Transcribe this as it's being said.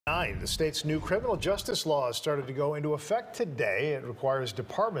The state's new criminal justice law has started to go into effect today. It requires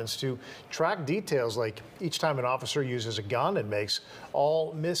departments to track details like each time an officer uses a gun and makes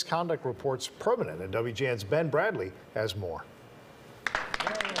all misconduct reports permanent. And WGN's Ben Bradley has more.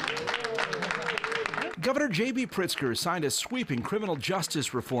 Governor J.B. Pritzker signed a sweeping criminal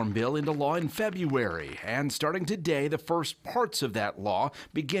justice reform bill into law in February. And starting today, the first parts of that law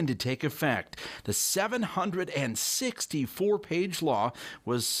begin to take effect. The 764-page law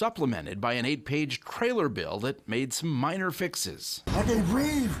was supplemented by an 8-page trailer bill that made some minor fixes. I can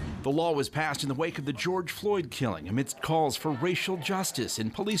breathe. The law was passed in the wake of the George Floyd killing amidst calls for racial justice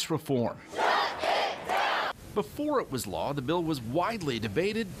and police reform. Before it was law, the bill was widely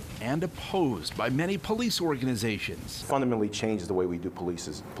debated and opposed by many police organizations. It fundamentally changes the way we do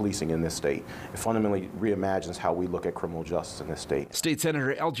policing in this state. It fundamentally reimagines how we look at criminal justice in this state. State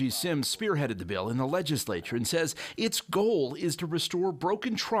Senator L.G. Sims spearheaded the bill in the legislature and says its goal is to restore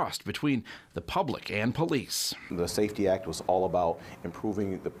broken trust between the public and police. The Safety Act was all about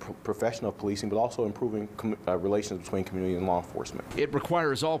improving the profession of policing, but also improving relations between community and law enforcement. It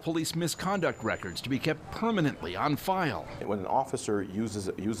requires all police misconduct records to be kept permanently on file. When an officer uses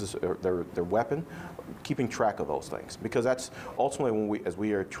their weapon, keeping track of those things, because that's ultimately as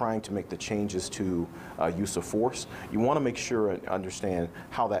we are trying to make the changes to use of force, you want to make sure and understand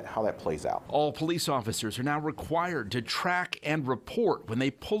how that plays out. All police officers are now required to track and report when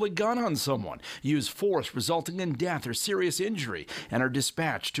they pull a gun on someone, use force resulting in death or serious injury, and are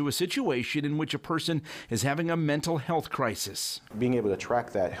dispatched to a situation in which a person is having a mental health crisis. Being able to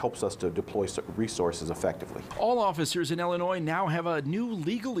track that helps us to deploy resources effectively. All officers in Illinois now have a new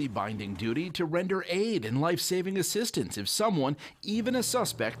legally binding duty to render aid and life-saving assistance if someone, even a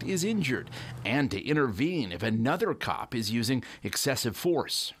suspect, is injured, and to intervene if another cop is using excessive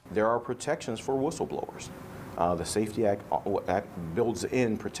force. There are protections for whistleblowers. The Safety Act builds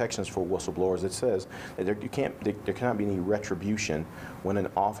in protections for whistleblowers. It says that there cannot be any retribution when an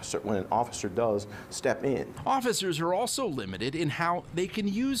officer does step in. Officers are also limited in how they can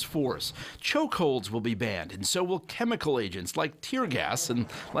use force. Chokeholds will be banned, and so will chemical agents like tear gas,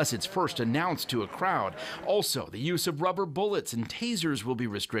 unless it's first announced to a crowd. Also, the use of rubber bullets and tasers will be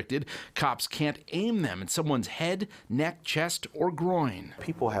restricted. Cops can't aim them at someone's head, neck, chest, or groin.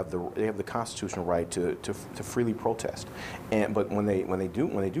 People have the constitutional right to freely protest, but when they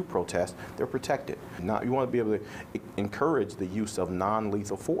do protest, they're protected. You want to be able to encourage the use of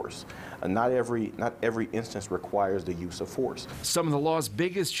non-lethal force. Not every instance requires the use of force. Some of the law's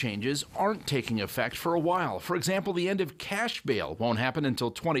biggest changes aren't taking effect for a while. For example, the end of cash bail won't happen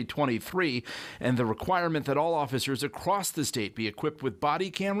until 2023, and the requirement that all officers across the state be equipped with body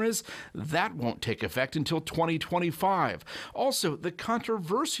cameras, that won't take effect until 2025. Also, the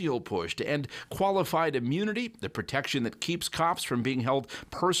controversial push to end qualified immunity, the protection that keeps cops from being held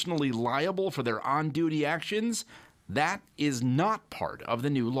personally liable for their on-duty actions, that is not part of the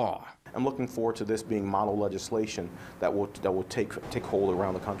new law. I'm looking forward to this being model legislation that will take hold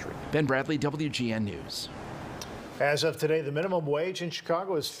around the country. Ben Bradley, WGN News. As of today, the minimum wage in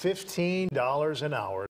Chicago is $15 an hour.